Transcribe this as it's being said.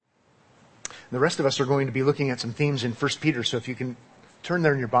The rest of us are going to be looking at some themes in 1 Peter, so if you can turn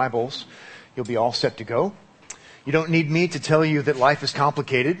there in your Bibles, you'll be all set to go. You don't need me to tell you that life is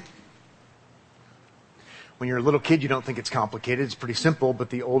complicated. When you're a little kid, you don't think it's complicated. It's pretty simple, but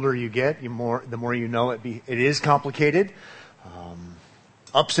the older you get, the more you know it is complicated.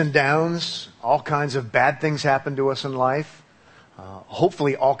 Ups and downs, all kinds of bad things happen to us in life.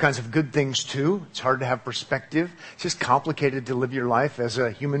 Hopefully all kinds of good things too. It's hard to have perspective. It's just complicated to live your life as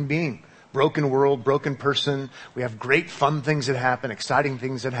a human being. Broken world, broken person. We have great fun things that happen, exciting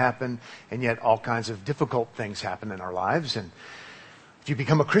things that happen, and yet all kinds of difficult things happen in our lives. And if you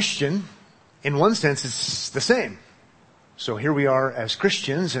become a Christian, in one sense, it's the same. So here we are as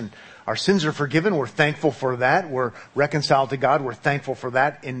Christians, and our sins are forgiven. We're thankful for that. We're reconciled to God. We're thankful for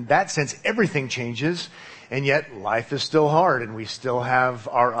that. In that sense, everything changes. And yet life is still hard, and we still have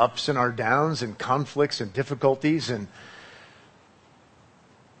our ups and our downs and conflicts and difficulties, and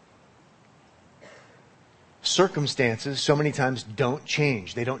circumstances so many times don't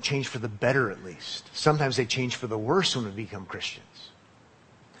change. They don't change for the better, at least. Sometimes they change for the worse when we become Christians.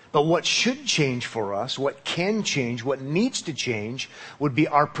 But what should change for us, what can change, what needs to change, would be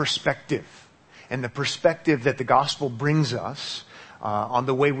our perspective. And the perspective that the gospel brings us on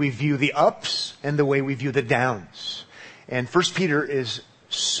the way we view the ups and the way we view the downs. And 1 Peter is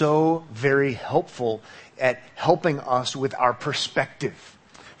so very helpful at helping us with our perspective.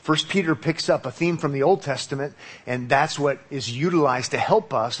 1 Peter picks up a theme from the Old Testament, and that's what is utilized to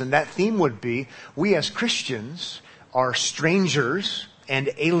help us. And that theme would be, we as Christians are strangers and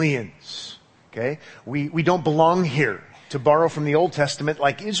aliens. Okay? We don't belong here. To borrow from the Old Testament,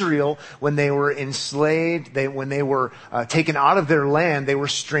 like Israel, when they were enslaved, when they were taken out of their land, they were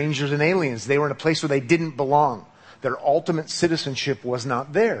strangers and aliens. They were in a place where they didn't belong. Their ultimate citizenship was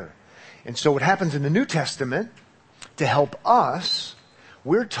not there. And so what happens in the New Testament, to help us,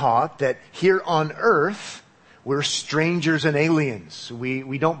 we're taught that here on earth, we're strangers and aliens.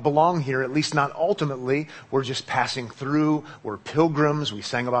 We don't belong here, at least not ultimately. We're just passing through. We're pilgrims. We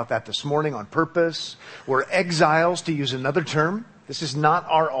sang about that this morning on purpose. We're exiles, to use another term. This is not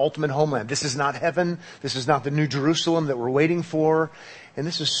our ultimate homeland. This is not heaven. This is not the New Jerusalem that we're waiting for. And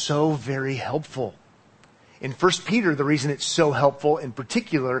this is so very helpful. In 1 Peter, the reason it's so helpful in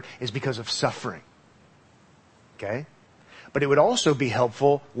particular is because of suffering. Okay? But it would also be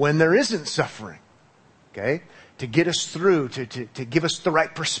helpful when there isn't suffering. Okay? To get us through, to give us the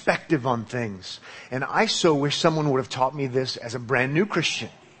right perspective on things. And I so wish someone would have taught me this as a brand new Christian.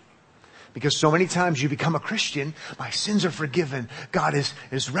 Because so many times you become a Christian, my sins are forgiven, God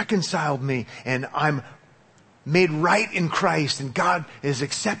has reconciled me, and I'm made right in Christ, and God has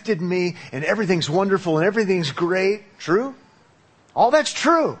accepted me, and everything's wonderful, and everything's great. True? All that's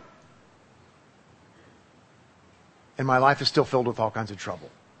true. And my life is still filled with all kinds of trouble.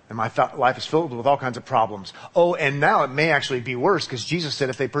 And my life is filled with all kinds of problems. Oh, and now it may actually be worse, because Jesus said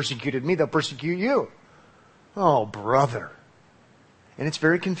if they persecuted me, they'll persecute you. Oh, brother. And it's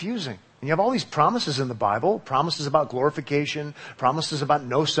very confusing. And you have all these promises in the Bible, promises about glorification, promises about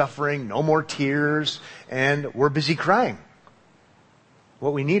no suffering, no more tears, and we're busy crying.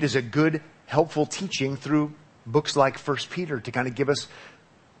 What we need is a good, helpful teaching through books like 1 Peter to kind of give us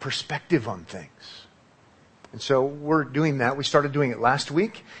perspective on things. And so we're doing that. We started doing it last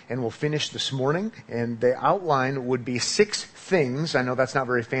week, and we'll finish this morning. And the outline would be 6 things. I know that's not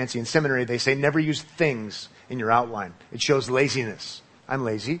very fancy. In seminary, they say never use things in your outline. It shows laziness. I'm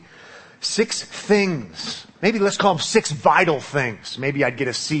lazy. 6 things. Maybe let's call them 6 vital things. Maybe I'd get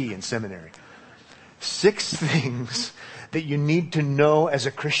a C in seminary. 6 things that you need to know as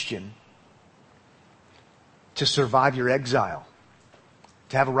a Christian to survive your exile,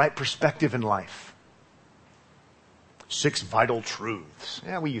 to have a right perspective in life. 6 vital truths.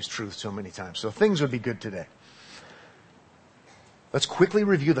 Yeah, we use truth so many times, so things would be good today. Let's quickly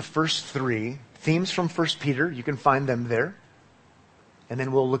review the first 3 themes from 1 Peter. You can find them there. And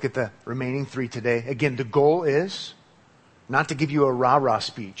then we'll look at the remaining 3 today. Again, the goal is not to give you a rah-rah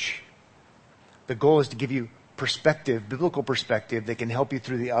speech. The goal is to give you perspective, biblical perspective, that can help you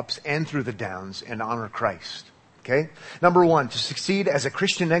through the ups and through the downs and honor Christ. Okay? Number 1, to succeed as a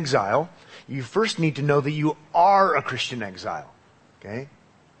Christian exile, you first need to know that you are a Christian exile. Okay?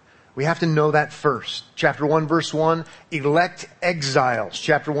 We have to know that first. Chapter 1, verse 1, elect exiles.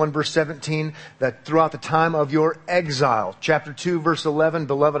 Chapter 1, verse 17, that throughout the time of your exile. Chapter 2, verse 11,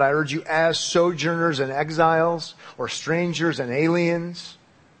 beloved, I urge you as sojourners and exiles, or strangers and aliens.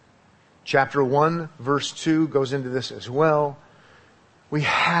 Chapter 1, verse 2 goes into this as well. We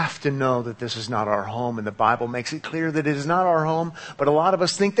have to know that this is not our home, and the Bible makes it clear that it is not our home, but a lot of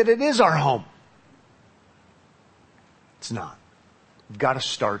us think that it is our home. It's not. You've got to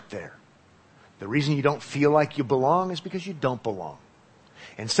start there. The reason you don't feel like you belong is because you don't belong.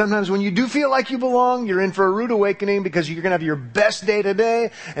 And sometimes when you do feel like you belong, you're in for a rude awakening because you're going to have your best day today,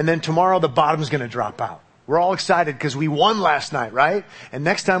 and then tomorrow the bottom's going to drop out. We're all excited because we won last night, right? And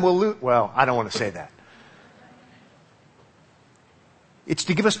next time we'll lose. Well, I don't want to say that. It's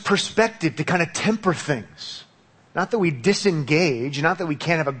to give us perspective, to kind of temper things. Not that we disengage, not that we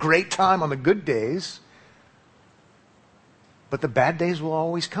can't have a great time on the good days, but the bad days will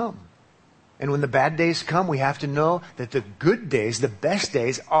always come. And when the bad days come, we have to know that the good days, the best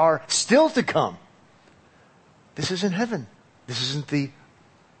days, are still to come. This isn't heaven. This isn't the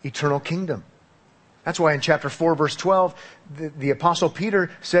eternal kingdom. That's why in chapter 4, verse 12, the Apostle Peter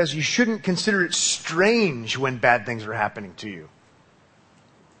says you shouldn't consider it strange when bad things are happening to you.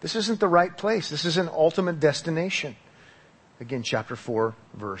 This isn't the right place. This is an ultimate destination. Again, chapter 4,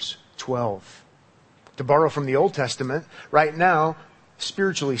 verse 12. To borrow from the Old Testament, right now,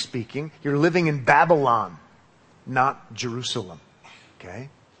 spiritually speaking, you're living in Babylon, not Jerusalem. Okay?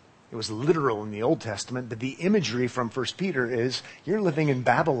 It was literal in the Old Testament, but the imagery from 1 Peter is, you're living in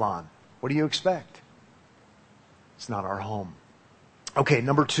Babylon. What do you expect? It's not our home. Okay,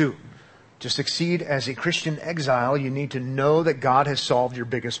 number 2. To succeed as a Christian exile, you need to know that God has solved your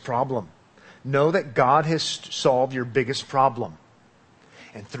biggest problem. Know that God has solved your biggest problem.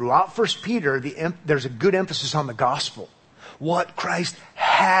 And throughout 1 Peter, there's a good emphasis on the gospel. What Christ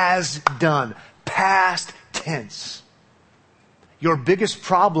has done. Past tense. Your biggest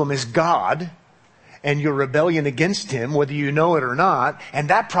problem is God and your rebellion against Him, whether you know it or not.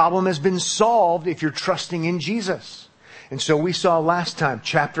 And that problem has been solved if you're trusting in Jesus. And so we saw last time,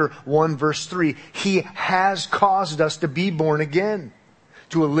 chapter 1, verse 3, He has caused us to be born again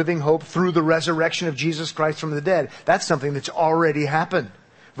to a living hope through the resurrection of Jesus Christ from the dead. That's something that's already happened.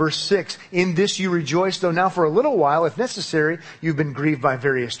 Verse 6, in this you rejoice, though now for a little while, if necessary, you've been grieved by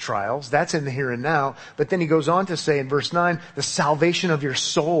various trials. That's in the here and now. But then he goes on to say in verse 9, the salvation of your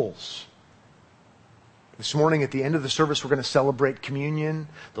souls. This morning at the end of the service, we're going to celebrate communion,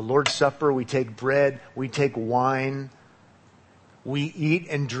 the Lord's Supper. We take bread, we take wine. We eat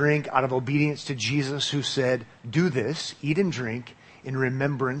and drink out of obedience to Jesus, who said, do this, eat and drink in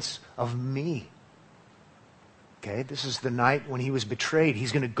remembrance of me. Okay, this is the night when He was betrayed.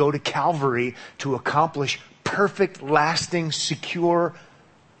 He's going to go to Calvary to accomplish perfect, lasting, secure,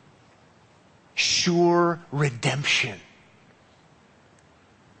 sure redemption.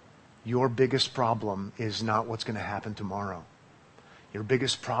 Your biggest problem is not what's going to happen tomorrow. Your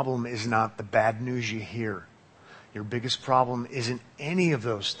biggest problem is not the bad news you hear. Your biggest problem isn't any of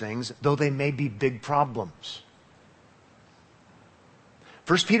those things, though they may be big problems.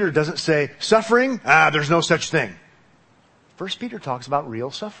 1 Peter doesn't say, suffering? There's no such thing. 1 Peter talks about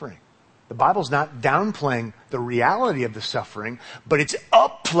real suffering. The Bible's not downplaying the reality of the suffering, but it's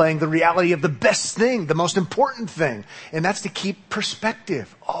upplaying the reality of the best thing, the most important thing. And that's to keep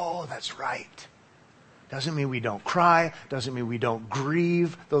perspective. Oh, that's right. Doesn't mean we don't cry. Doesn't mean we don't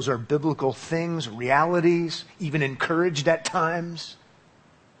grieve. Those are biblical things, realities, even encouraged at times.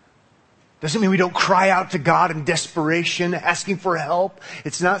 Doesn't mean we don't cry out to God in desperation, asking for help.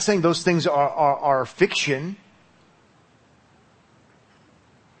 It's not saying those things are fiction.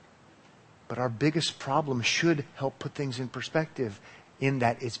 But our biggest problem should help put things in perspective in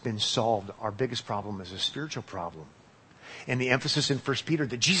that it's been solved. Our biggest problem is a spiritual problem. And the emphasis in 1 Peter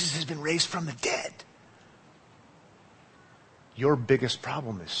that Jesus has been raised from the dead. Your biggest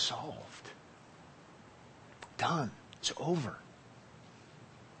problem is solved. Done. It's over.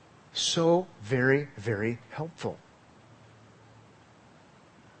 So very, very helpful.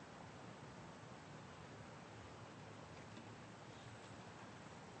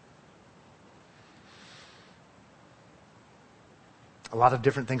 A lot of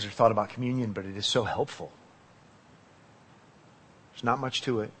different things are thought about communion, but it is so helpful. There's not much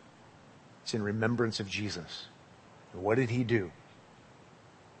to it. It's in remembrance of Jesus. And what did He do?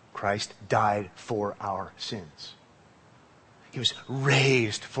 Christ died for our sins. He was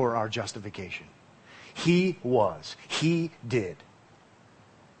raised for our justification. He did.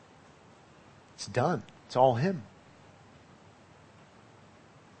 It's done. It's all Him.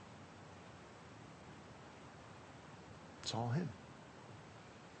 It's all Him.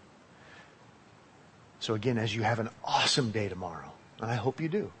 So again, as you have an awesome day tomorrow, and I hope you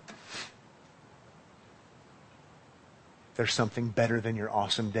do, there's something better than your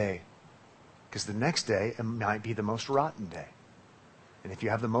awesome day. Because the next day, it might be the most rotten day. And if you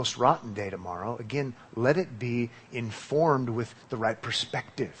have the most rotten day tomorrow, again, let it be informed with the right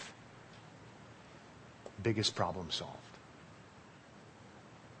perspective. Biggest problem solved.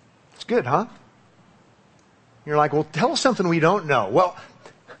 It's good, huh? You're like, well, tell us something we don't know. Well,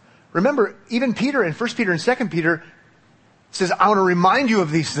 Remember, even Peter in 1 Peter and 2 Peter says, I want to remind you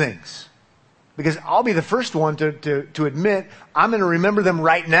of these things. Because I'll be the first one to admit, I'm going to remember them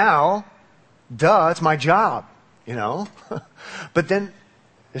right now. Duh, it's my job, you know. But then,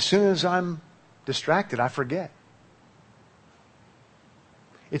 as soon as I'm distracted, I forget.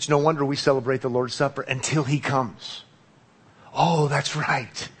 It's no wonder we celebrate the Lord's Supper until He comes. Oh, that's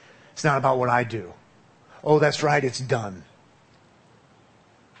right. It's not about what I do. Oh, that's right, it's done.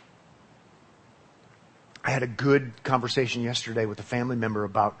 I had a good conversation yesterday with a family member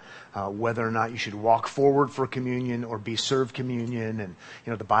about whether or not you should walk forward for communion or be served communion. And,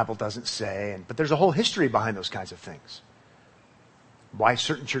 the Bible doesn't say. But there's a whole history behind those kinds of things. Why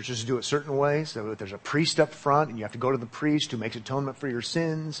certain churches do it certain ways. So there's a priest up front, and you have to go to the priest who makes atonement for your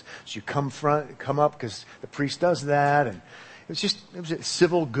sins. So you come up because the priest does that. And it was a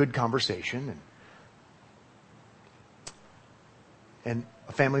civil, good conversation. And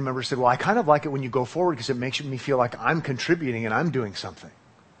a family member said, well, I kind of like it when you go forward because it makes me feel like I'm contributing and I'm doing something.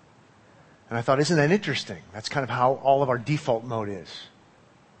 And I thought, isn't that interesting? That's kind of how all of our default mode is.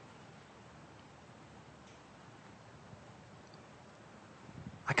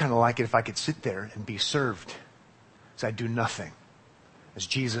 I kind of like it if I could sit there and be served as I do nothing. As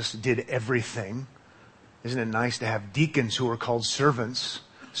Jesus did everything. Isn't it nice to have deacons who are called servants?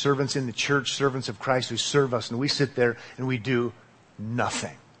 Servants in the church, servants of Christ who serve us. And we sit there and we do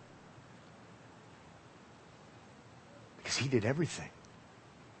nothing. Because He did everything.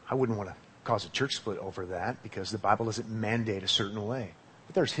 I wouldn't want to cause a church split over that because the Bible doesn't mandate a certain way.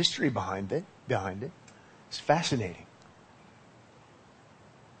 But there's history behind it. It's fascinating.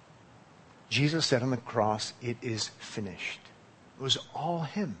 Jesus said on the cross, it is finished. It was all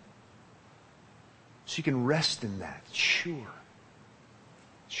Him. So you can rest in that. Sure.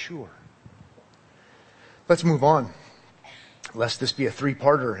 Let's move on. Lest this be a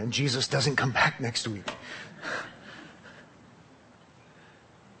three-parter and Jesus doesn't come back next week.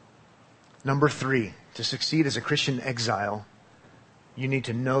 Number 3, to succeed as a Christian exile, you need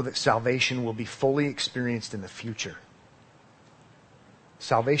to know that salvation will be fully experienced in the future.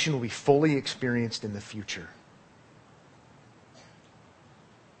 Salvation will be fully experienced in the future.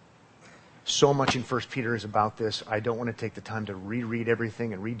 So much in 1 Peter is about this. I don't want to take the time to reread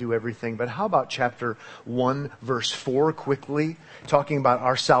everything and redo everything. But how about chapter 1, verse 4 quickly? Talking about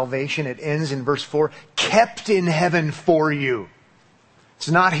our salvation. It ends in verse 4. Kept in heaven for you. It's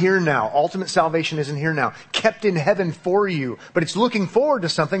not here now. Ultimate salvation isn't here now. Kept in heaven for you. But it's looking forward to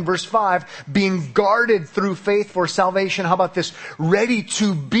something. Verse 5, being guarded through faith for salvation. How about this? Ready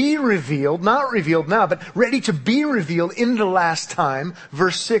to be revealed. Not revealed now, but ready to be revealed in the last time.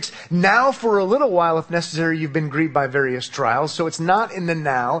 Verse 6, now for a little while, if necessary, you've been grieved by various trials. So it's not in the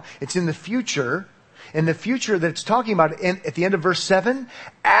now, it's in the future. In the future that it's talking about at the end of verse 7,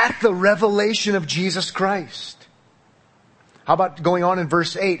 at the revelation of Jesus Christ. How about going on in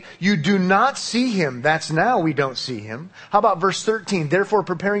verse 8? You do not see Him. That's now we don't see Him. How about verse 13? Therefore,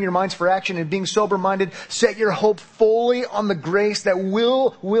 preparing your minds for action and being sober-minded, set your hope fully on the grace that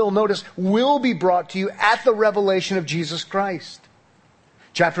will be brought to you at the revelation of Jesus Christ.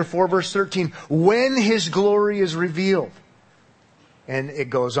 Chapter 4, verse 13. When His glory is revealed. And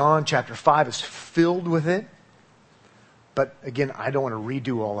it goes on. Chapter 5 is filled with it. But again, I don't want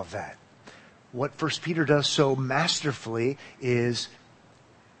to redo all of that. What 1 Peter does so masterfully is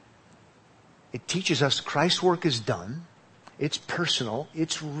it teaches us Christ's work is done. It's personal.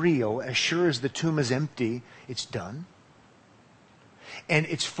 It's real. As sure as the tomb is empty, it's done. And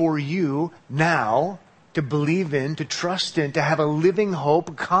it's for you now to believe in, to trust in, to have a living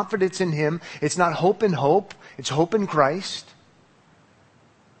hope, confidence in Him. It's not hope in hope. It's hope in Christ.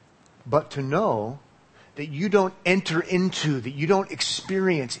 But to know that you don't enter into, that you don't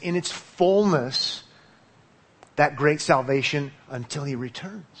experience in its fullness that great salvation until He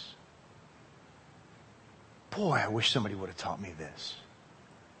returns. Boy, I wish somebody would have taught me this.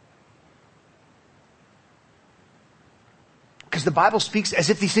 Because the Bible speaks as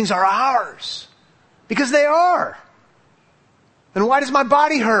if these things are ours. Because they are. Then why does my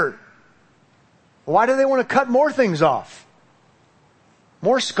body hurt? Why do they want to cut more things off?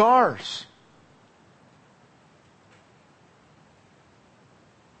 More scars.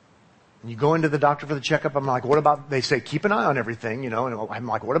 You go into the doctor for the checkup. I'm like, what about, they say, keep an eye on everything, and I'm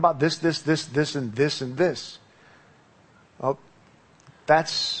like, what about this, and this, and this? Well,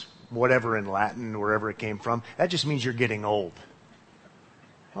 that's whatever in Latin, wherever it came from. That just means you're getting old.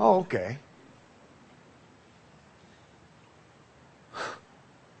 Oh, okay.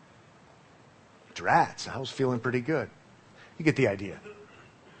 Drats, I was feeling pretty good. You get the idea.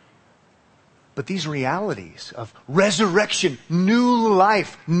 But these realities of resurrection, new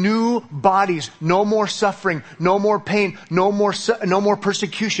life, new bodies, no more suffering, no more pain, no more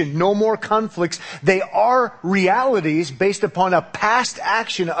persecution, no more conflicts, they are realities based upon a past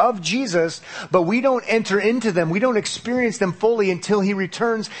action of Jesus, but we don't enter into them. We don't experience them fully until He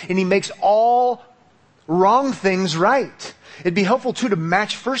returns and He makes all wrong things right. It'd be helpful too to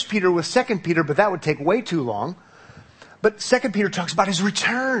match 1 Peter with 2 Peter, but that would take way too long. But 2 Peter talks about His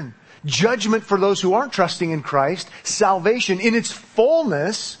return. Judgment for those who aren't trusting in Christ. Salvation in its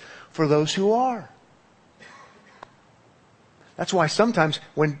fullness for those who are. That's why sometimes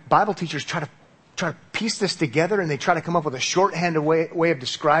when Bible teachers try to piece this together and they try to come up with a shorthand way of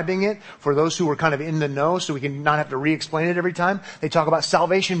describing it for those who are kind of in the know so we can not have to re-explain it every time, they talk about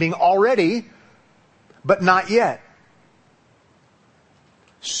salvation being already, but not yet.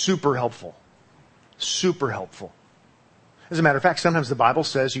 Super helpful. Super helpful. As a matter of fact, sometimes the Bible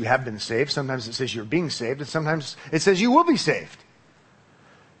says you have been saved. Sometimes it says you're being saved. And sometimes it says you will be saved.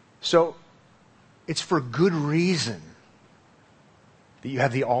 So it's for good reason that you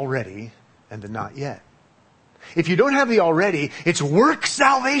have the already and the not yet. If you don't have the already, it's work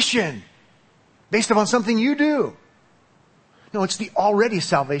salvation based upon something you do. No, it's the already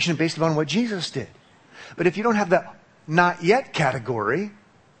salvation based upon what Jesus did. But if you don't have the not yet category,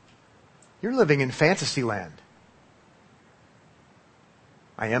 you're living in fantasy land.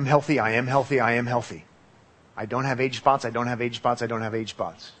 I am healthy, I am healthy, I am healthy. I don't have age spots, I don't have age spots, I don't have age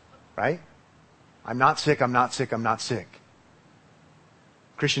spots. Right? I'm not sick, I'm not sick, I'm not sick.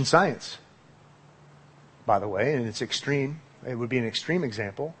 Christian Science, by the way, and it's extreme. It would be an extreme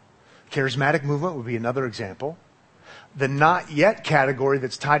example. Charismatic movement would be another example. The not yet category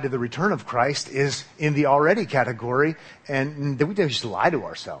that's tied to the return of Christ is in the already category, and we just lie to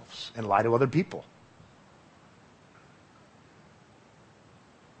ourselves and lie to other people.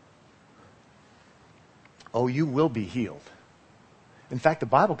 Oh, you will be healed. In fact, the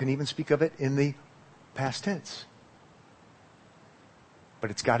Bible can even speak of it in the past tense.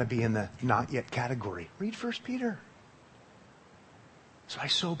 But it's got to be in the not yet category. Read 1 Peter. So I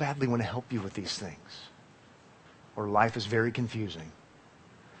so badly want to help you with these things. Or life is very confusing.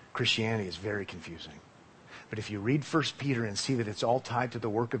 Christianity is very confusing. But if you read 1 Peter and see that it's all tied to the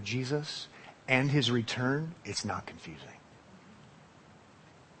work of Jesus and His return, it's not confusing.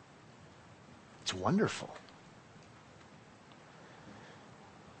 It's wonderful.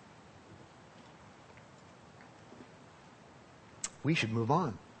 We should move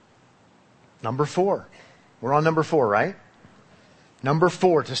on. Number 4. We're on number 4, right? Number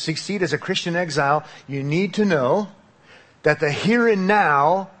 4, to succeed as a Christian exile, you need to know that the here and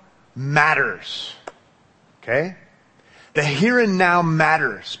now matters. Okay? The here and now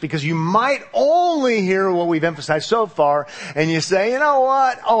matters because you might only hear what we've emphasized so far and you say, you know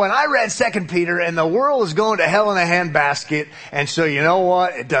what? Oh, and I read 2 Peter and the world is going to hell in a handbasket. And so you know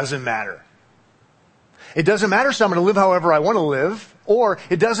what? It doesn't matter. It doesn't matter, so I'm going to live however I want to live. Or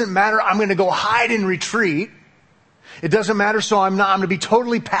it doesn't matter, I'm going to go hide and retreat. It doesn't matter, so I'm going to be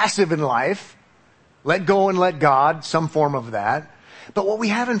totally passive in life. Let go and let God, some form of that. But what we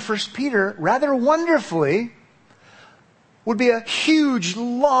have in 1 Peter, rather wonderfully, would be a huge,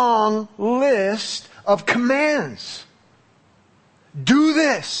 long list of commands. Do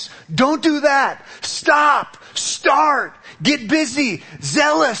this. Don't do that. Stop. Start. Get busy.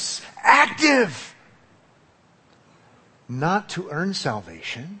 Zealous. Active. Not to earn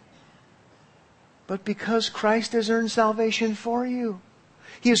salvation, but because Christ has earned salvation for you.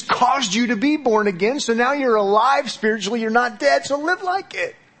 He has caused you to be born again, so now you're alive spiritually, you're not dead, so live like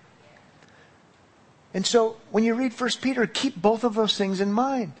it. And so, when you read 1 Peter, keep both of those things in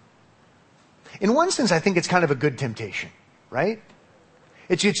mind. In one sense, I think it's kind of a good temptation, right?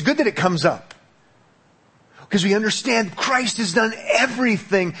 It's good that it comes up. Because we understand Christ has done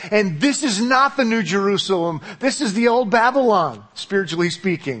everything, and this is not the New Jerusalem. This is the old Babylon, spiritually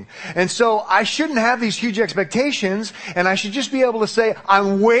speaking. And so I shouldn't have these huge expectations, and I should just be able to say,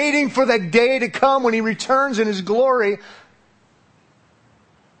 I'm waiting for the day to come when He returns in His glory.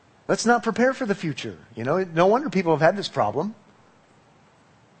 Let's not prepare for the future. You know, no wonder people have had this problem.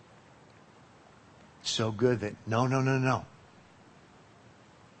 So good that, no.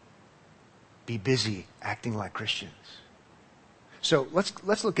 Be busy acting like Christians. So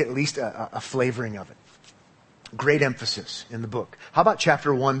let's look at least a flavoring of it. Great emphasis in the book. How about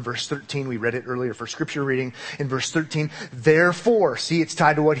chapter 1, verse 13? We read it earlier for scripture reading in verse 13. Therefore, see, it's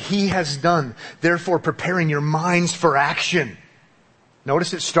tied to what He has done. Therefore, preparing your minds for action.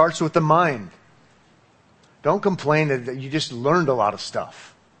 Notice it starts with the mind. Don't complain that you just learned a lot of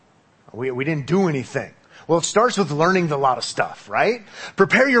stuff. We didn't do anything. Well, it starts with learning a lot of stuff, right?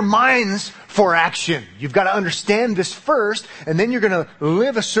 Prepare your minds for action. You've got to understand this first, and then you're going to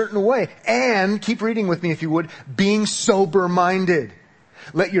live a certain way. And, keep reading with me if you would, being sober-minded.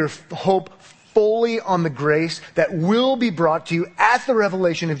 Let your hope fully on the grace that will be brought to you at the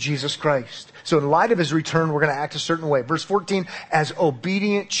revelation of Jesus Christ. So in light of his return, we're going to act a certain way. Verse 14, as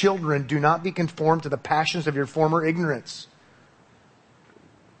obedient children, do not be conformed to the passions of your former ignorance.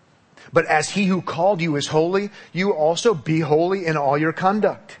 But as he who called you is holy, you also be holy in all your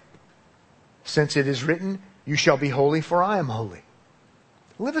conduct. Since it is written, you shall be holy, for I am holy.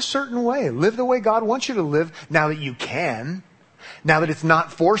 Live a certain way. Live the way God wants you to live now that you can. Now that it's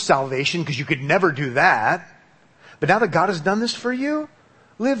not for salvation, because you could never do that. But now that God has done this for you,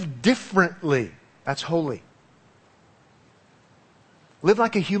 live differently. That's holy. Live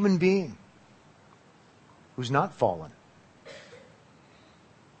like a human being who's not fallen.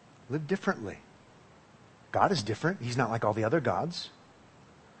 Live differently. God is different. He's not like all the other gods.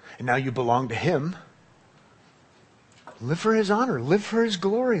 And now you belong to him. Live for his honor. Live for his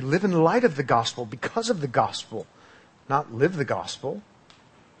glory. Live in light of the gospel, because of the gospel. Not live the gospel.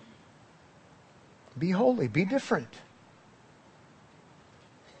 Be holy. Be different.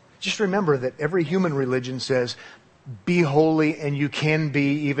 Just remember that every human religion says, be holy, and you can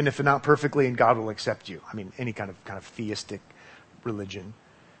be, even if not perfectly, and God will accept you. I mean, any kind of theistic religion.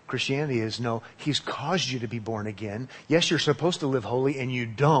 Christianity is, no, he's caused you to be born again. Yes, you're supposed to live holy, and you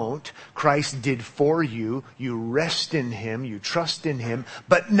don't. Christ did for you. You rest in him. You trust in him.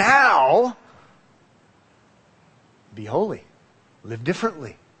 But now, be holy. Live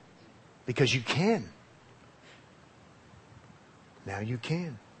differently. Because you can. Now you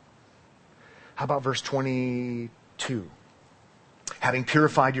can. How about verse 22? Having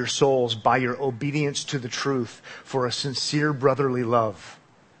purified your souls by your obedience to the truth for a sincere brotherly love.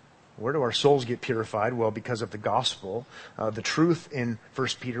 Where do our souls get purified? Well, because of the gospel. The truth in 1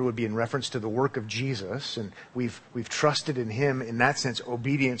 Peter would be in reference to the work of Jesus. And we've trusted in him, in that sense,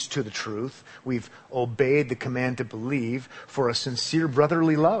 obedience to the truth. We've obeyed the command to believe for a sincere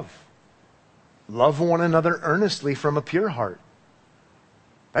brotherly love. Love one another earnestly from a pure heart.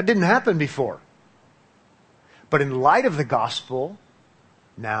 That didn't happen before. But in light of the gospel,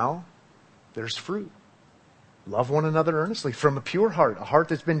 now there's fruit. Love one another earnestly from a pure heart, a heart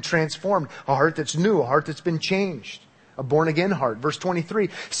that's been transformed, a heart that's new, a heart that's been changed, a born-again heart. Verse 23,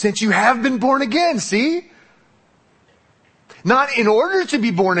 since you have been born again, see? Not in order to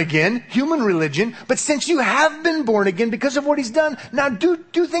be born again, human religion, but since you have been born again because of what he's done, now do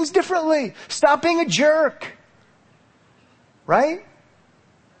things differently. Stop being a jerk. Right?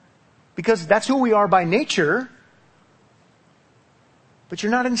 Because that's who we are by nature. But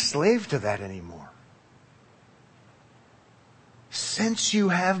you're not enslaved to that anymore. Since you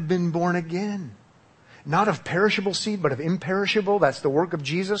have been born again. Not of perishable seed, but of imperishable. That's the work of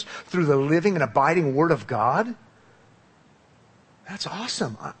Jesus through the living and abiding Word of God. That's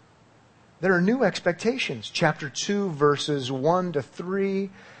awesome. There are new expectations. Chapter 2, verses 1 to 3.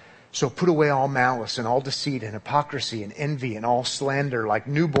 So put away all malice and all deceit and hypocrisy and envy and all slander like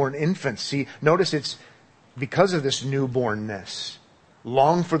newborn infants. See, notice it's because of this newbornness.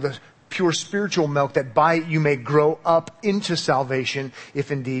 Long for the pure spiritual milk that by it you may grow up into salvation if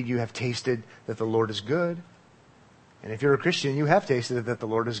indeed you have tasted that the Lord is good. And if you're a Christian, you have tasted that the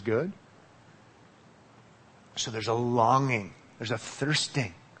Lord is good. So there's a longing, there's a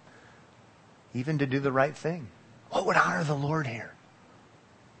thirsting, even to do the right thing. What would honor the Lord here?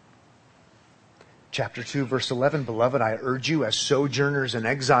 Chapter 2, verse 11, Beloved, I urge you as sojourners and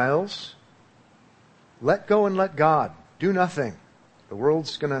exiles, let go and let God. Do nothing. The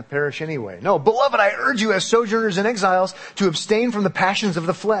world's going to perish anyway. No, beloved, I urge you as sojourners and exiles to abstain from the passions of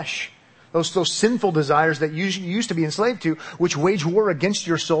the flesh. Those sinful desires that you used to be enslaved to, which wage war against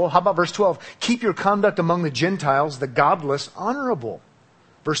your soul. How about verse 12? Keep your conduct among the Gentiles, the godless, honorable.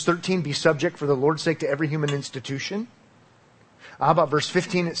 Verse 13, be subject for the Lord's sake to every human institution. How about verse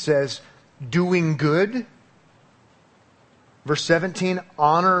 15? It says, doing good. Verse 17,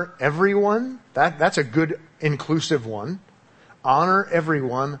 honor everyone. That's a good inclusive one. Honor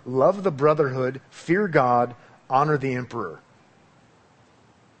everyone, love the brotherhood, fear God, honor the emperor.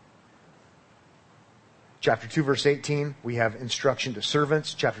 Chapter 2, verse 18, we have instruction to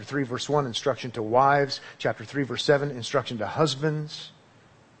servants. Chapter 3, verse 1, instruction to wives. Chapter 3, verse 7, instruction to husbands.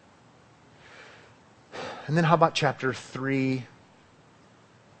 And then how about chapter 3,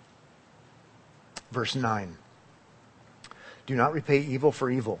 verse 9? Do not repay evil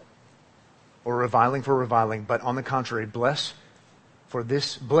for evil, or reviling for reviling, but on the contrary, bless, for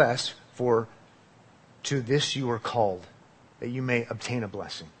to this you are called, that you may obtain a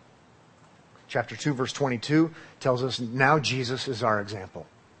blessing. Chapter 2, verse 22 tells us now Jesus is our example.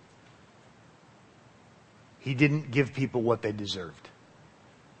 He didn't give people what they deserved.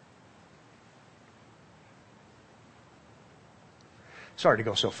 Sorry to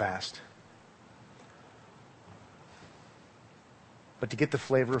go so fast. But to get the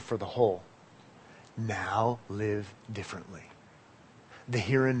flavor for the whole, now live differently. The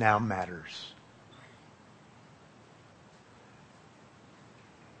here and now matters.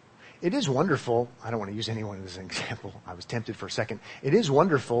 It is wonderful. I don't want to use anyone as an example. I was tempted for a second. It is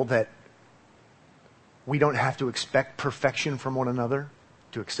wonderful that we don't have to expect perfection from one another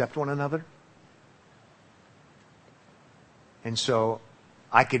to accept one another. And so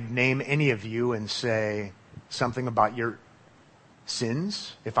I could name any of you and say something about your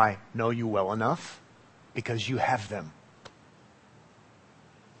sins if I know you well enough, because you have them.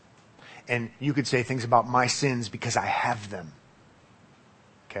 And you could say things about my sins because I have them.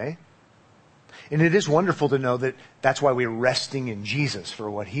 Okay? And it is wonderful to know that that's why we're resting in Jesus for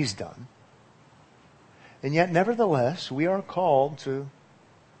what He's done. And yet, nevertheless, we are called to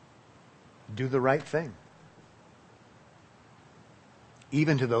do the right thing.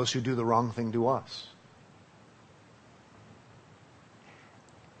 Even to those who do the wrong thing to us.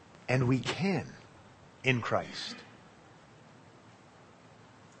 And we can in Christ.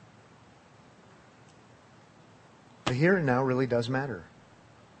 The here and now really does matter.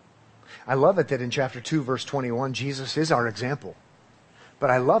 I love it that in chapter 2, verse 21, Jesus is our example. But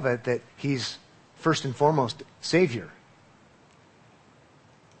I love it that He's first and foremost Savior.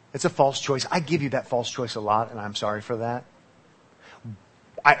 It's a false choice. I give you that false choice a lot, and I'm sorry for that.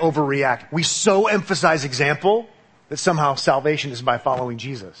 I overreact. We so emphasize example that somehow salvation is by following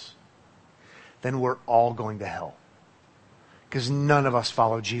Jesus. Then we're all going to hell. Because none of us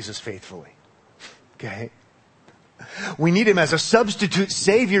follow Jesus faithfully. Okay? We need Him as a substitute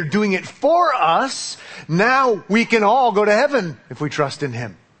Savior doing it for us. Now we can all go to heaven if we trust in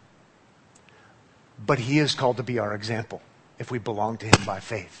Him. But He is called to be our example if we belong to Him by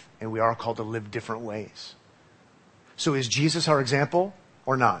faith. And we are called to live different ways. So is Jesus our example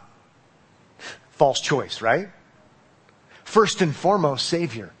or not? False choice, right? First and foremost,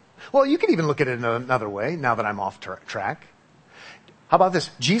 Savior. Well, you can even look at it in another way now that I'm off track. How about this?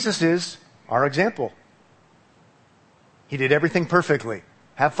 Jesus is our example. He did everything perfectly.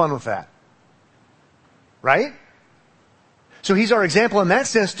 Have fun with that. Right? So He's our example in that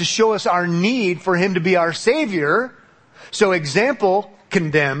sense to show us our need for Him to be our Savior. So example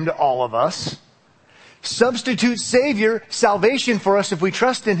condemned all of us. Substitute Savior, salvation for us if we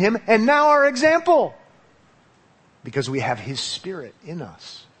trust in Him. And now our example. Because we have His Spirit in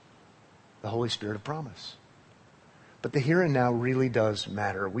us. The Holy Spirit of promise. But the here and now really does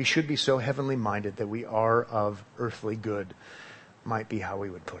matter. We should be so heavenly minded that we are of earthly good, might be how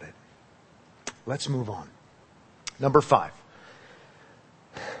we would put it. Let's move on. Number 5.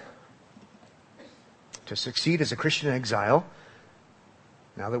 To succeed as a Christian in exile,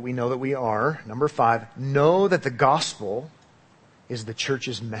 now that we know that we are, number 5, know that the gospel is the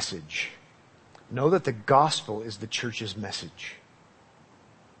church's message. Know that the gospel is the church's message.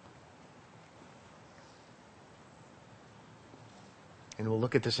 And we'll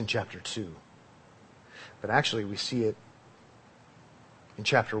look at this in chapter 2. But actually we see it in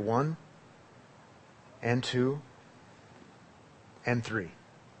chapter 1 and 2 and 3.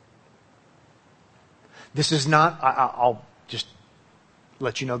 This is not, I'll just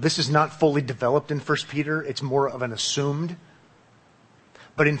let you know, this is not fully developed in 1 Peter. It's more of an assumed.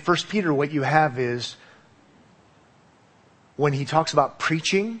 But in 1 Peter, what you have is when he talks about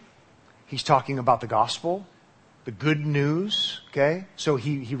preaching, he's talking about the gospel, the good news, okay? So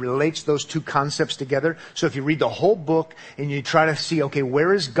he relates those two concepts together. So if you read the whole book and you try to see, okay,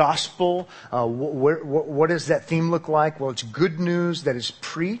 where is gospel? What does that theme look like? Well, it's good news that is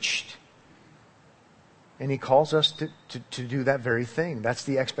preached. And he calls us to do that very thing. That's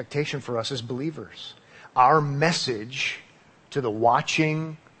the expectation for us as believers. Our message to the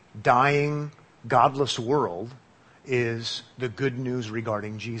watching, dying, godless world is the good news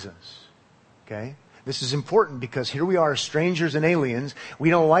regarding Jesus. Okay? This is important because here we are, strangers and aliens.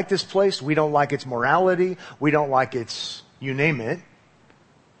 We don't like this place. We don't like its morality. We don't like its, you name it.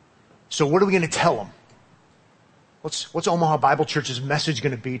 So what are we going to tell them? What's Omaha Bible Church's message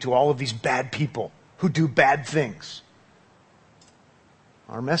going to be to all of these bad people who do bad things?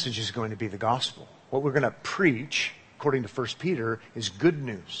 Our message is going to be the gospel. What we're going to preach, according to 1 Peter, is good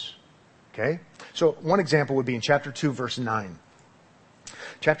news. Okay? So one example would be in chapter 2, verse 9.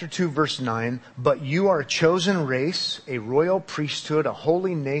 Chapter 2, verse 9, but you are a chosen race, a royal priesthood, a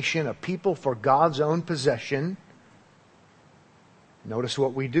holy nation, a people for God's own possession, Notice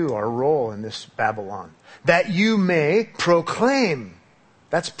what we do, our role in this Babylon. That you may proclaim.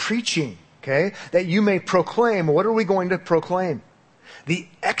 That's preaching, okay? That you may proclaim. What are we going to proclaim? The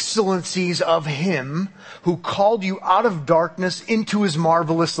excellencies of Him who called you out of darkness into His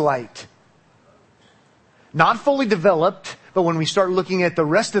marvelous light. Not fully developed, but when we start looking at the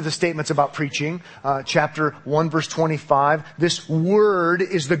rest of the statements about preaching, chapter 1 verse 25, this word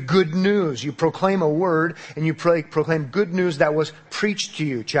is the good news. You proclaim a word and you proclaim good news that was preached to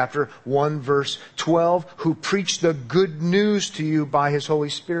you. Chapter 1 verse 12, who preached the good news to you by His Holy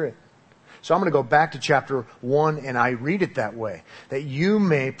Spirit. So I'm going to go back to chapter 1 and I read it that way. That you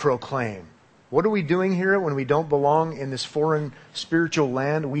may proclaim. What are we doing here when we don't belong in this foreign spiritual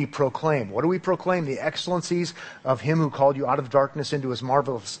land? We proclaim. What do we proclaim? The excellencies of Him who called you out of darkness into His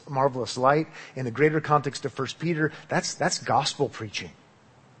marvelous light. In the greater context of 1 Peter, that's gospel preaching.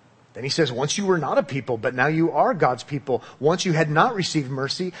 Then he says, once you were not a people, but now you are God's people. Once you had not received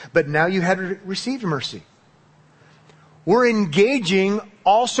mercy, but now you had received mercy. We're engaging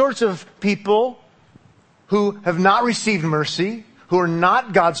all sorts of people who have not received mercy, who are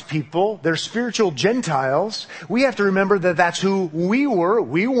not God's people. They're spiritual Gentiles. We have to remember that that's who we were.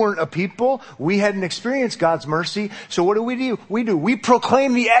 We weren't a people. We hadn't experienced God's mercy. So what do? We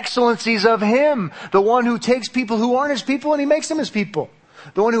proclaim the excellencies of Him, the one who takes people who aren't His people and He makes them His people.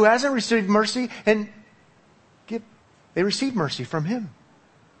 The one who hasn't received mercy and they receive mercy from Him.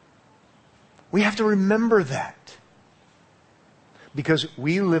 We have to remember that. Because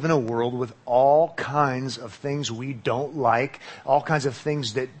we live in a world with all kinds of things we don't like, all kinds of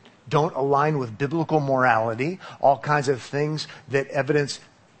things that don't align with biblical morality, all kinds of things that evidence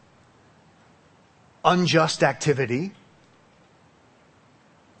unjust activity,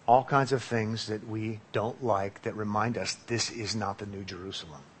 all kinds of things that we don't like that remind us this is not the New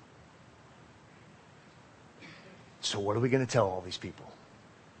Jerusalem. So what are we going to tell all these people?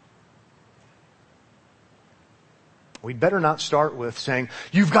 We'd better not start with saying,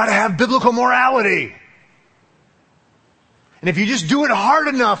 you've got to have biblical morality. And if you just do it hard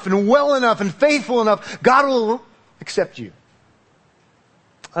enough and well enough and faithful enough, God will accept you.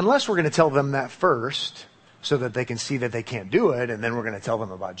 Unless we're going to tell them that first so that they can see that they can't do it, and then we're going to tell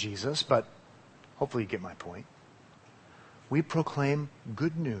them about Jesus. But hopefully you get my point. We proclaim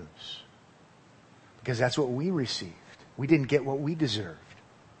good news because that's what we received. We didn't get what we deserved.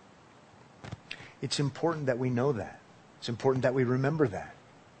 It's important that we know that. It's important that we remember that.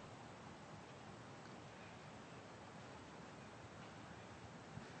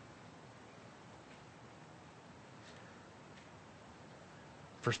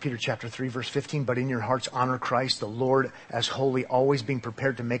 First Peter chapter 3 verse 15, but in your hearts honor Christ the Lord as holy, always being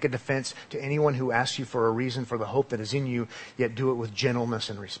prepared to make a defense to anyone who asks you for a reason for the hope that is in you, yet do it with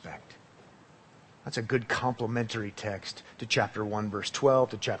gentleness and respect. That's a good complementary text to chapter 1 verse 12,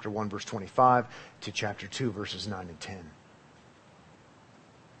 to chapter 1 verse 25, to chapter 2 verses 9 and 10.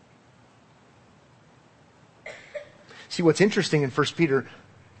 See, what's interesting in 1 Peter,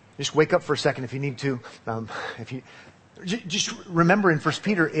 just wake up for a second if you need to. Just remember in 1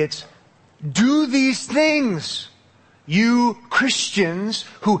 Peter, it's do these things, you Christians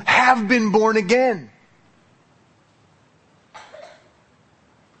who have been born again.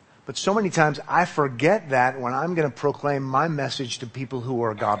 But so many times I forget that when I'm going to proclaim my message to people who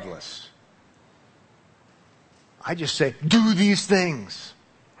are godless. I just say, do these things.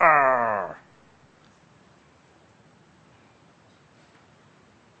 Arr.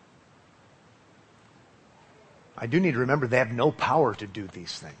 I do need to remember they have no power to do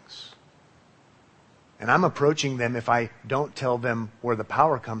these things. And I'm approaching them, if I don't tell them where the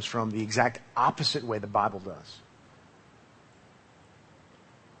power comes from, the exact opposite way the Bible does.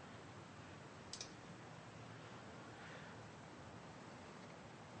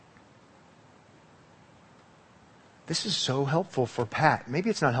 This is so helpful for Pat. Maybe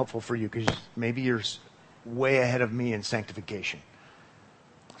it's not helpful for you because maybe you're way ahead of me in sanctification.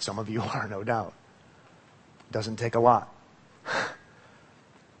 Some of you are, no doubt. Doesn't take a lot.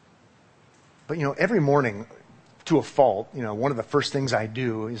 But every morning, to a fault, one of the first things I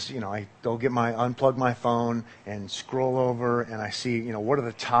do is, I go unplug my phone and scroll over and I see, what are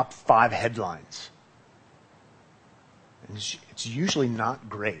the top 5 headlines? And it's usually not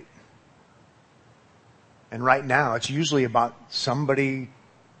great. And right now, it's usually about somebody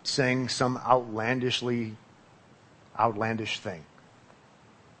saying some outlandish thing.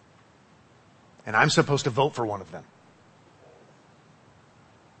 And I'm supposed to vote for one of them.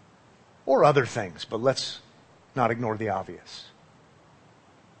 Or other things, but let's not ignore the obvious.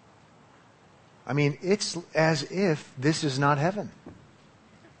 I mean, it's as if this is not heaven.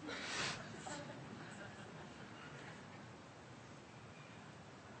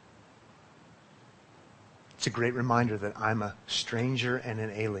 It's a great reminder that I'm a stranger and an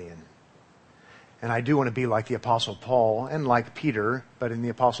alien. And I do want to be like the Apostle Paul and like Peter, but in the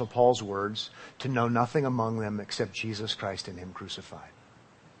Apostle Paul's words, to know nothing among them except Jesus Christ and Him crucified.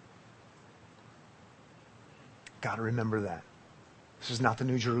 Got to remember that. This is not the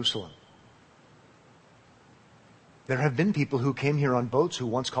New Jerusalem. There have been people who came here on boats who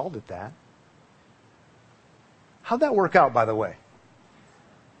once called it that. How'd that work out, by the way?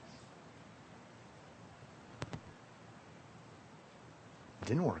 It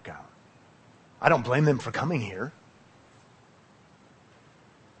didn't work out. I don't blame them for coming here.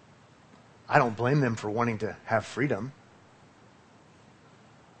 I don't blame them for wanting to have freedom.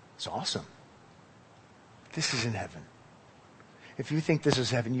 It's awesome. This is in heaven. If you think this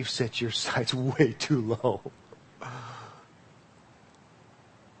is heaven, you've set your sights way too low.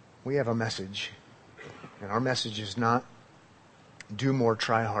 We have a message, and our message is not do more,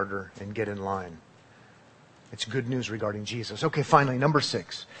 try harder, and get in line. It's good news regarding Jesus. Okay, finally, number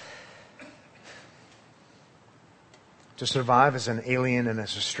 6. To survive as an alien and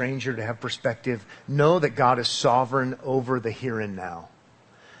as a stranger, to have perspective, know that God is sovereign over the here and now.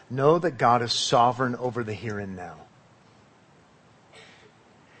 Know that God is sovereign over the here and now.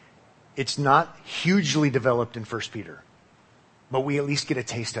 It's not hugely developed in 1 Peter, but we at least get a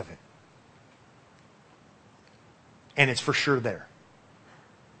taste of it. And it's for sure there.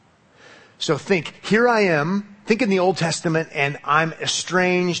 So think, here I am, think in the Old Testament, and I'm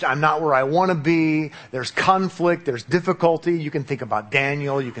estranged, I'm not where I want to be, there's conflict, there's difficulty. You can think about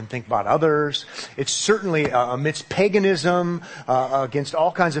Daniel, you can think about others. It's certainly amidst paganism, against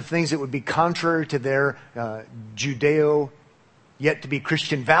all kinds of things that would be contrary to their Judeo, yet to be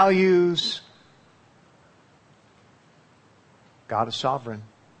Christian values. God is sovereign.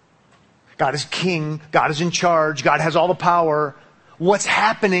 God is king. God is in charge. God has all the power. What's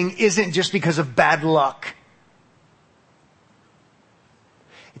happening isn't just because of bad luck.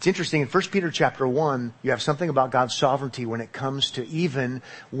 It's interesting, in 1 Peter chapter 1, you have something about God's sovereignty when it comes to even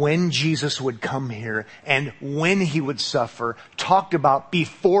when Jesus would come here and when He would suffer, talked about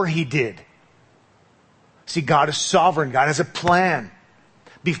before He did. See, God is sovereign. God has a plan.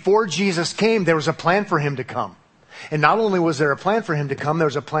 Before Jesus came, there was a plan for Him to come. And not only was there a plan for Him to come, there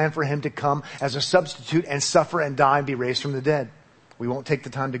was a plan for Him to come as a substitute and suffer and die and be raised from the dead. We won't take the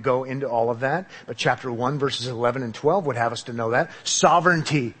time to go into all of that, but chapter 1, verses 11 and 12 would have us to know that.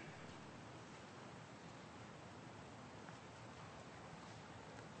 Sovereignty.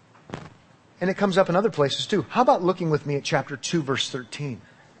 And it comes up in other places too. How about looking with me at chapter 2, verse 13?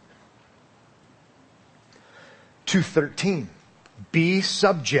 2:13. Be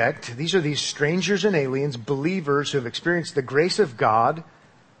subject. These are these strangers and aliens, believers who have experienced the grace of God.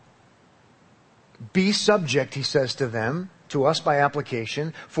 Be subject, he says to them, to us by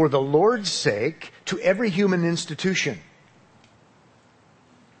application, for the Lord's sake, to every human institution.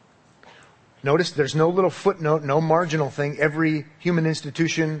 Notice there's no little footnote, no marginal thing. Every human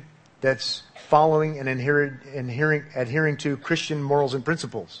institution that's following and adhering to Christian morals and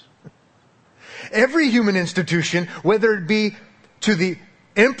principles. Every human institution, whether it be to the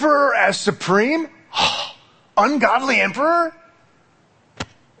emperor as supreme, ungodly emperor,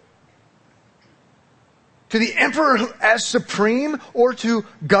 to the emperor as supreme, or to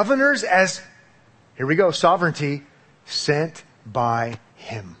governors as, here we go, sovereignty, sent by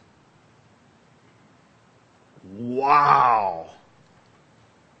Him. Wow.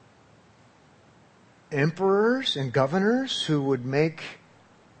 Emperors and governors who would make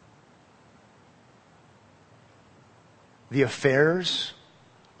the affairs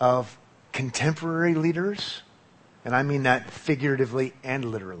of contemporary leaders, and I mean that figuratively and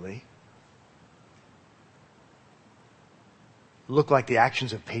literally, look like the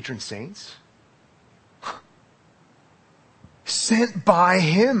actions of patron saints? Sent by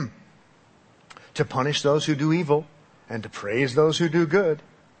Him to punish those who do evil and to praise those who do good.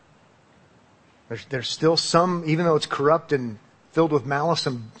 There's still some, even though it's corrupt and filled with malice,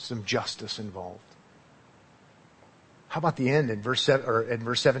 some justice involved. How about the end in verse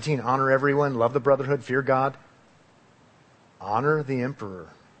 17? Honor everyone, love the brotherhood, fear God. Honor the emperor.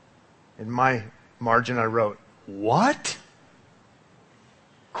 In my margin I wrote, what?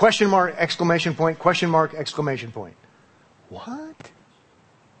 Question mark, exclamation point, question mark, exclamation point. What?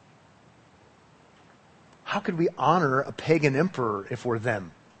 How could we honor a pagan emperor if we're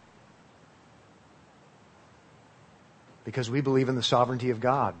them? Because we believe in the sovereignty of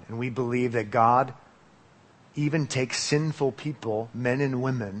God, and we believe that God even takes sinful people, men and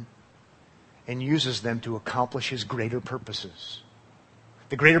women, and uses them to accomplish His greater purposes.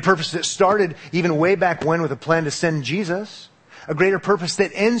 The greater purpose that started even way back when with a plan to send Jesus, A greater purpose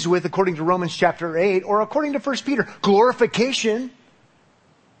that ends with, according to Romans chapter 8, or according to 1 Peter, glorification.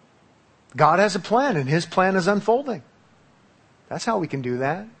 God has a plan, and His plan is unfolding. That's how we can do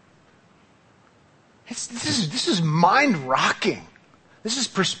that. This is mind-rocking. This is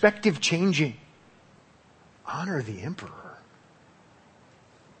perspective-changing. Honor the emperor.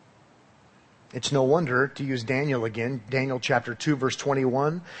 It's no wonder, to use Daniel again, Daniel chapter 2, verse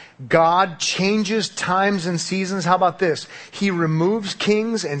 21, God changes times and seasons. How about this? He removes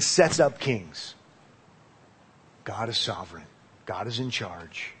kings and sets up kings. God is sovereign. God is in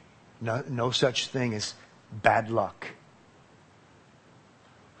charge. No such thing as bad luck.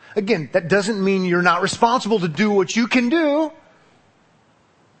 Again, that doesn't mean you're not responsible to do what you can do.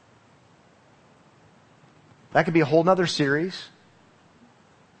 That could be a whole nother series.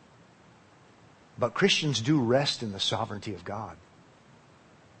 But Christians do rest in the sovereignty of God.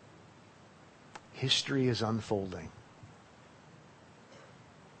 History is unfolding.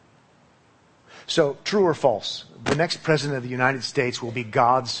 So, true or false? The next president of the United States will be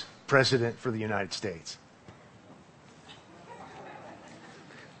God's president for the United States.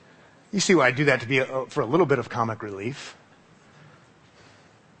 You see why I do that, to be for a little bit of comic relief.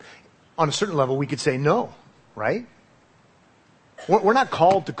 On a certain level, we could say no, right? We're not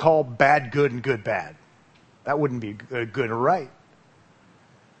called to call bad good and good bad. That wouldn't be good or right.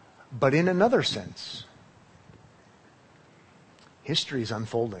 But in another sense, history is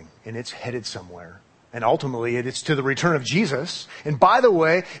unfolding and it's headed somewhere. And ultimately, it's to the return of Jesus. And by the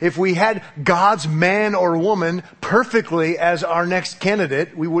way, if we had God's man or woman perfectly as our next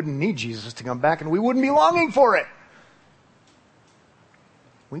candidate, we wouldn't need Jesus to come back and we wouldn't be longing for it.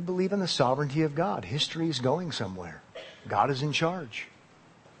 We believe in the sovereignty of God. History is going somewhere. God is in charge.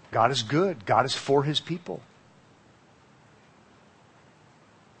 God is good. God is for His people.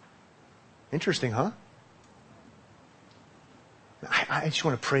 Interesting, huh? I just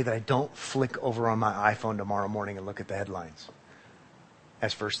want to pray that I don't flick over on my iPhone tomorrow morning and look at the headlines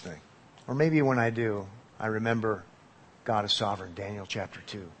as first thing. Or maybe when I do, I remember God is sovereign, Daniel chapter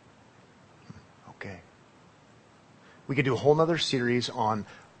 2. Okay. We could do a whole other series on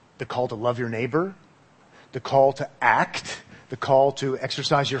the call to love your neighbor, the call to act, the call to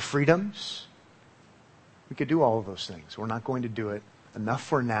exercise your freedoms. We could do all of those things. We're not going to do it. Enough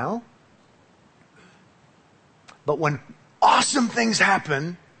for now. But when awesome things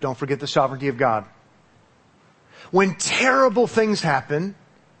happen, don't forget the sovereignty of God. When terrible things happen,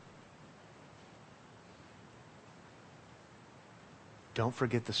 don't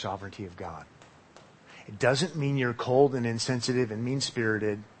forget the sovereignty of God. It doesn't mean you're cold and insensitive and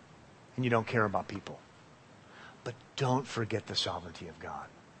mean-spirited and you don't care about people. But don't forget the sovereignty of God,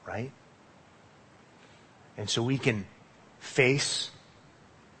 right? And so we can face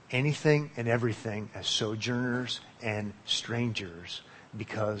anything and everything as sojourners and strangers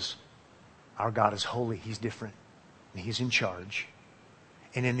because our God is holy. He's different. And He's in charge.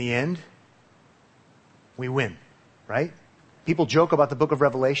 And in the end, we win, right? People joke about the book of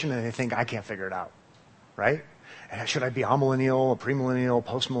Revelation and they think, I can't figure it out, right? Should I be amillennial, a premillennial,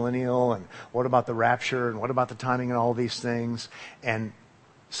 postmillennial? And what about the rapture? And what about the timing and all these things? And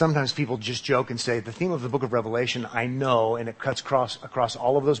sometimes people just joke and say, the theme of the book of Revelation, I know, and it cuts across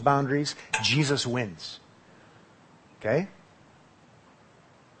all of those boundaries. Jesus wins. Okay?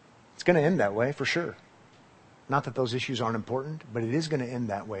 It's going to end that way for sure. Not that those issues aren't important, but it is going to end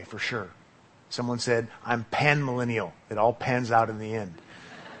that way for sure. Someone said, I'm pan-millennial. It all pans out in the end.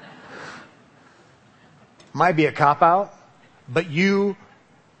 Might be a cop-out, but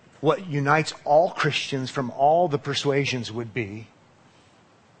what unites all Christians from all the persuasions would be,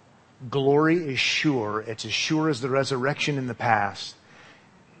 glory is sure. It's as sure as the resurrection in the past.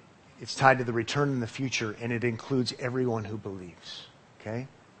 It's tied to the return in the future, and it includes everyone who believes. Okay?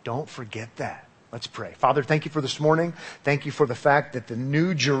 Don't forget that. Let's pray. Father, thank you for this morning. Thank you for the fact that the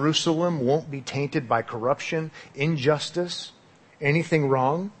new Jerusalem won't be tainted by corruption, injustice, anything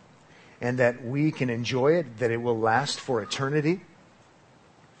wrong, and that we can enjoy it, that it will last for eternity,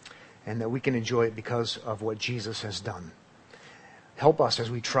 and that we can enjoy it because of what Jesus has done. Help us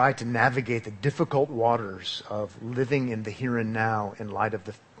as we try to navigate the difficult waters of living in the here and now in light of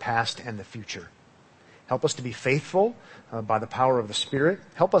the past and the future. Help us to be faithful by the power of the Spirit.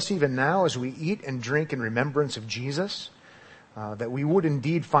 Help us even now as we eat and drink in remembrance of Jesus, that we would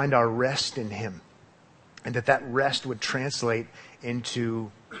indeed find our rest in Him, and that rest would translate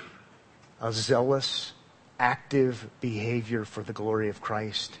into a zealous, active behavior for the glory of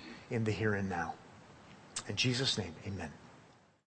Christ in the here and now. In Jesus' name, amen.